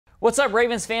What's up,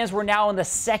 Ravens fans? We're now in the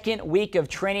second week of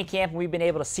training camp, and we've been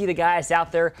able to see the guys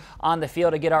out there on the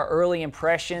field to get our early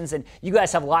impressions. And you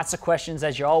guys have lots of questions,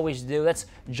 as you always do. Let's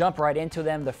jump right into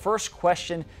them. The first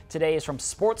question today is from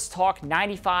Sports Talk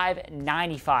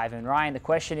 9595. And Ryan, the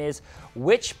question is,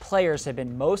 which players have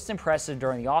been most impressive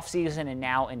during the offseason and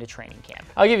now into training camp?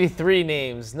 I'll give you three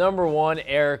names. Number one,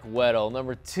 Eric Weddle.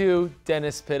 Number two,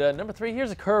 Dennis Pitta. Number three,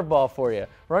 here's a curveball for you.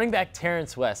 Running back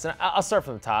Terrence West. And I'll start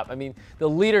from the top. I mean, the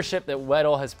leadership that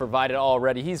Weddle has provided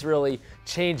already, he's really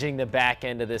changing the back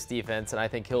end of this defense, and I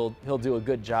think he'll do a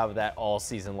good job of that all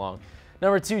season long.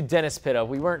 Number two, Dennis Pitta.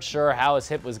 We weren't sure how his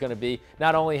hip was going to be.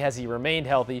 Not only has he remained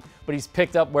healthy, but he's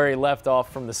picked up where he left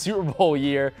off from the Super Bowl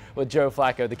year with Joe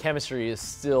Flacco. The chemistry is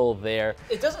still there.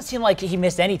 It doesn't seem like he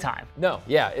missed any time. No,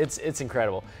 yeah, it's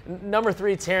incredible. Number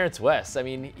three, Terrence West. I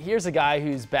mean, here's a guy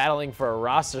who's battling for a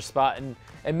roster spot and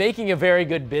making a very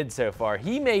good bid so far.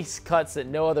 He makes cuts that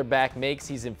no other back makes.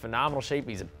 He's in phenomenal shape.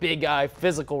 He's a big guy,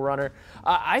 physical runner.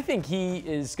 I think he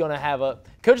is going to have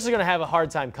coaches are going to have a hard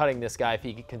time cutting this guy if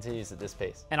he continues at this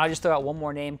pace. And I'll just throw out one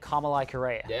more name, Kamalai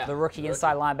Correa. Yeah, the rookie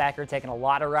inside linebacker, taking a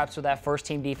lot of reps with that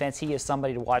first-team defense. He is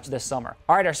somebody to watch this summer.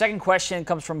 All right, our second question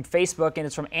comes from Facebook, and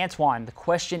it's from Antoine. The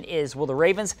question is, will the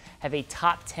Ravens have a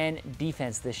top 10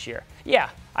 defense this year? Yeah,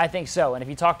 I think so. And if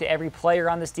you talk to every player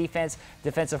on this defense,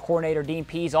 defensive coordinator, Dean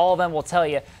Pease, all of them will tell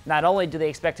you not only do they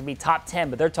expect to be top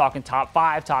 10, but they're talking top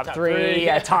 5, top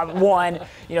 3, top 1.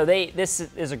 You know, this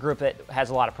is a group that has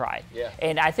a lot of pride. Yeah.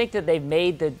 And I think that they've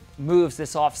made the moves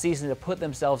this offseason to put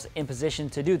themselves in position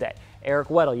to do that. Eric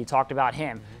Weddle, you talked about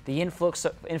him. The influx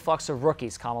of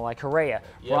rookies, Kamalai Correa.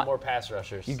 You have more pass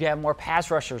rushers. You have more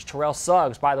pass rushers. Terrell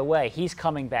Suggs, by the way, he's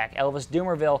coming back. Elvis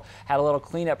Dumerville had a little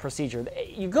cleanup procedure.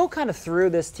 You go kind of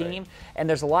through this team, and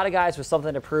there's a lot of guys with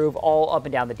something to prove all up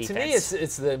and down the defense. To me,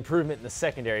 it's the improvement in the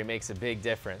secondary makes a big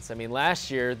difference. I mean, last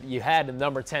year you had the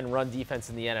number 10 run defense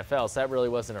in the NFL, so that really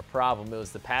wasn't a problem. It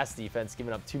was the pass defense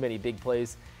giving up too many big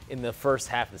plays in the first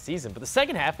half of the season. But the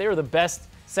second half, they were the best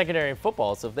secondary in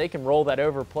football. So if they can roll that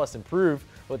over plus improve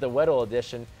with the Weddle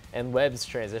addition and Webb's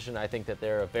transition, I think that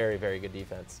they're a very, very good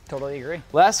defense. Totally agree.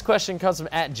 Last question comes from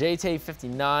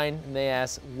 @JT59, and they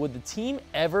ask, would the team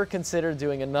ever consider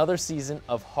doing another season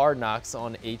of Hard Knocks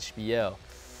on HBO?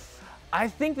 I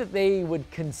think that they would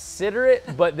consider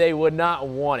it, but they would not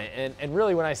want it. And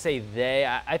really, when I say they,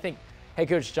 I think head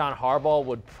coach John Harbaugh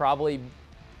would probably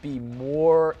be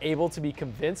more able to be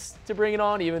convinced to bring it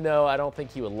on, even though I don't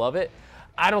think he would love it.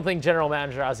 I don't think general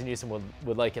manager Ozzie Newsome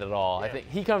would like it at all. Yeah. I think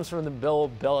he comes from the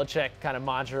Bill Belichick kind of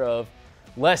mantra of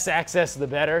less access, the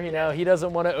better. You know, he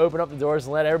doesn't want to open up the doors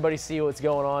and let everybody see what's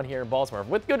going on here in Baltimore,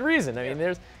 with good reason. I mean,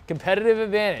 there's competitive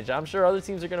advantage. I'm sure other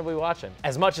teams are going to be watching.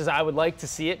 As much as I would like to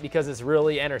see it because it's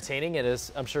really entertaining, and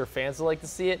as I'm sure fans would like to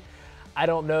see it, I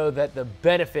don't know that the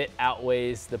benefit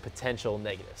outweighs the potential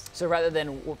negatives. So rather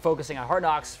than focusing on Hard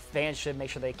Knocks, fans should make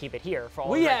sure they keep it here for all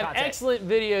we of have content. Excellent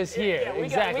videos here. Yeah,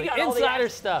 exactly. We got insider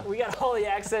stuff. We got all the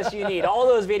access you need. All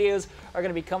those videos are going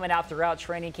to be coming out throughout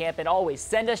training camp. And always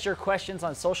send us your questions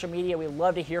on social media. We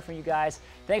love to hear from you guys.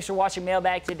 Thanks for watching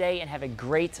Mailbag today, and have a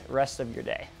great rest of your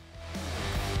day.